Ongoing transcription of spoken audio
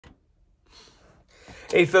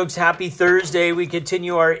Hey folks, happy Thursday. We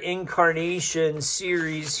continue our incarnation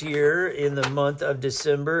series here in the month of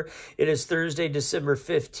December. It is Thursday, December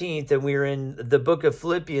 15th, and we're in the book of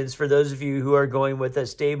Philippians. For those of you who are going with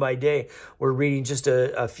us day by day, we're reading just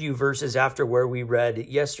a few verses after where we read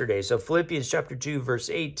yesterday. So Philippians chapter 2, verse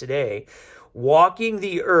 8 today. Walking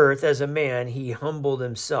the earth as a man, he humbled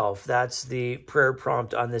himself. That's the prayer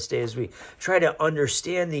prompt on this day as we try to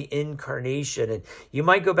understand the incarnation. And you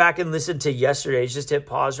might go back and listen to yesterday's. Just hit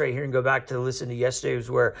pause right here and go back to listen to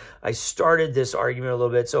yesterday's where I started this argument a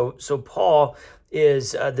little bit. So Paul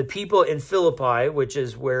is the people in Philippi, which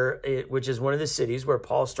is one of the cities where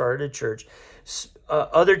Paul started a church.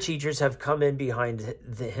 Other teachers have come in behind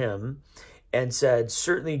him and said,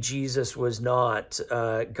 certainly Jesus was not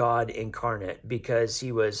God incarnate because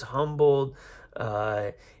he was humbled,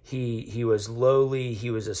 he was lowly, he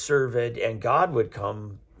was a servant, and God would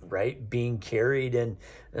come, right, being carried and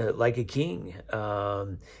like a king,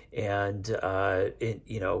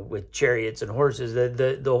 with chariots and horses.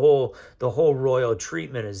 The whole royal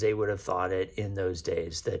treatment, as they would have thought it in those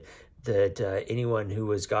days, that anyone who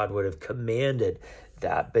was God would have commanded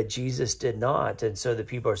that, but Jesus did not. And so the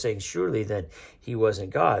people are saying, surely then he wasn't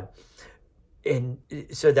God. And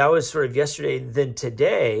so that was sort of yesterday. Then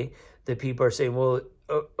today, the people are saying, well,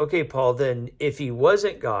 okay, Paul, then if he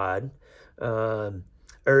wasn't God,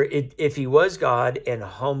 if he was God and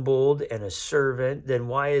humbled and a servant, then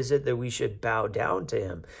why is it that we should bow down to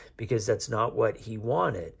him? Because that's not what he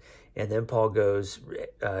wanted. And then Paul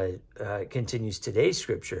continues today's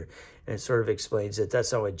scripture, and it sort of explains that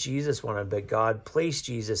that's not what Jesus wanted, but God placed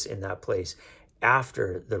Jesus in that place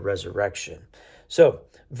after the resurrection. So,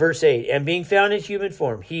 verse 8, and being found in human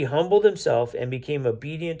form, he humbled himself and became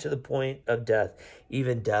obedient to the point of death,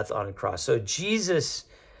 even death on a cross. So Jesus,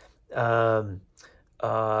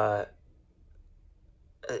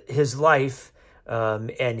 his life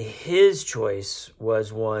and his choice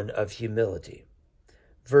was one of humility.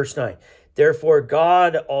 Verse 9, therefore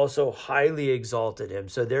God also highly exalted him.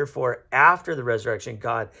 So therefore, after the resurrection,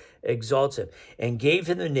 God exalts him and gave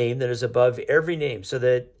him the name that is above every name, so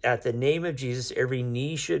that at the name of Jesus, every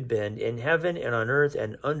knee should bend in heaven and on earth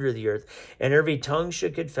and under the earth, and every tongue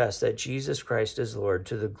should confess that Jesus Christ is Lord,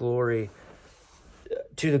 to the glory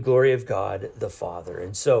of God the Father.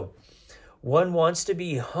 And so one wants to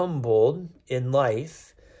be humbled in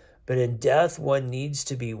life, but in death, one needs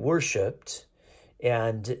to be worshiped.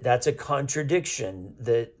 And that's a contradiction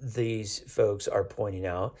that these folks are pointing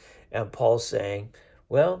out. And Paul's saying,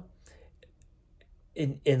 well,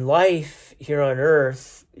 in life here on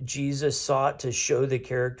earth, Jesus sought to show the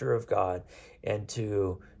character of God and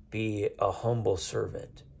to be a humble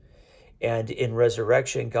servant. And in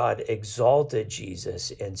resurrection, God exalted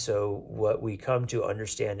Jesus. And so what we come to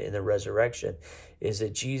understand in the resurrection is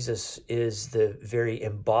that Jesus is the very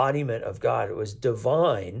embodiment of God. It was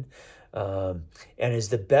divine, and is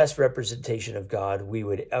the best representation of God we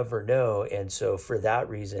would ever know. And so for that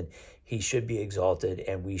reason, he should be exalted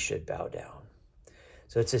and we should bow down.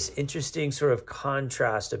 So it's this interesting sort of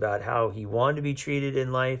contrast about how he wanted to be treated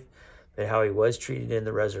in life, but how he was treated in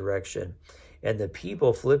the resurrection. And the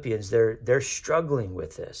people, Philippians, they're struggling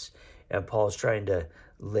with this. And Paul's trying to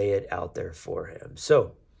lay it out there for him.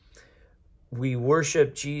 So we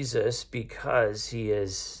worship Jesus because he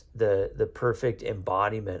is the perfect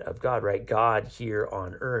embodiment of God, right? God here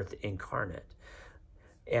on earth incarnate.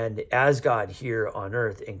 And as God here on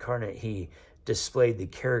earth incarnate, he displayed the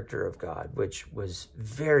character of God, which was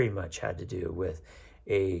very much had to do with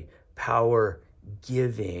a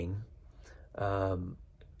power-giving,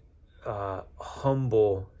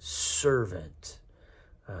 humble servant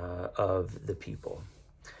of the people.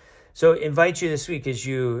 So invite you this week as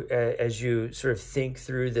you sort of think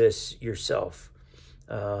through this yourself,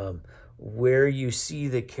 where you see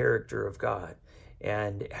the character of God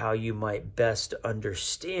and how you might best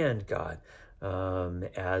understand God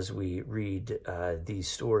as we read these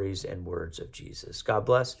stories and words of Jesus. God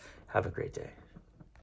bless. Have a great day.